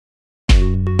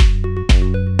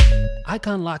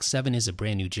IconLock7 is a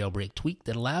brand new jailbreak tweak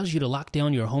that allows you to lock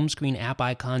down your home screen app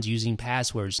icons using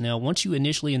passwords. Now, once you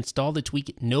initially install the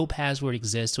tweak, no password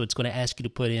exists, so it's going to ask you to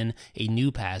put in a new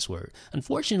password.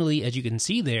 Unfortunately, as you can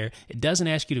see there, it doesn't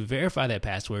ask you to verify that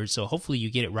password, so hopefully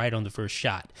you get it right on the first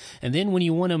shot. And then when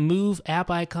you want to move app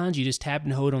icons, you just tap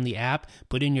and hold on the app,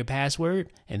 put in your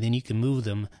password, and then you can move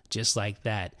them just like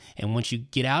that. And once you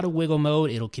get out of wiggle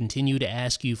mode, it'll continue to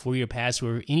ask you for your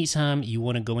password anytime you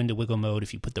want to go into wiggle mode.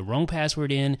 If you put the wrong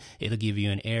password in, it'll give you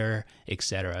an error,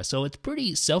 etc. So it's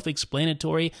pretty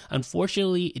self-explanatory.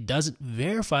 Unfortunately, it doesn't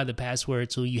verify the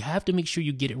password, so you have to make sure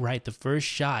you get it right the first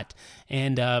shot.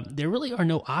 And there really are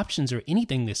no options or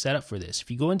anything to set up for this. If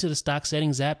you go into the stock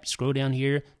settings app, scroll down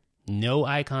here, no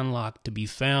icon lock to be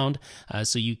found,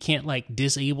 so you can't like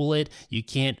disable it, you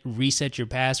can't reset your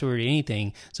password or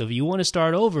anything. So if you want to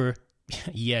start over,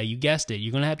 yeah, you guessed it,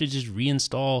 you're gonna have to just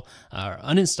reinstall or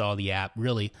uninstall the app,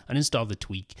 really uninstall the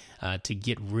tweak to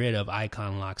get rid of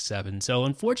IconLock7. So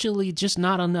unfortunately, just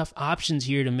not enough options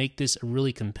here to make this a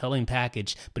really compelling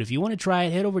package. But if you want to try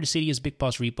it, head over to Cydia's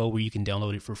BigBoss repo where you can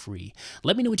download it for free.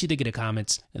 Let me know what you think in the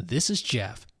comments. This is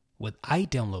Jeff with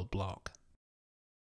iDownload Blog.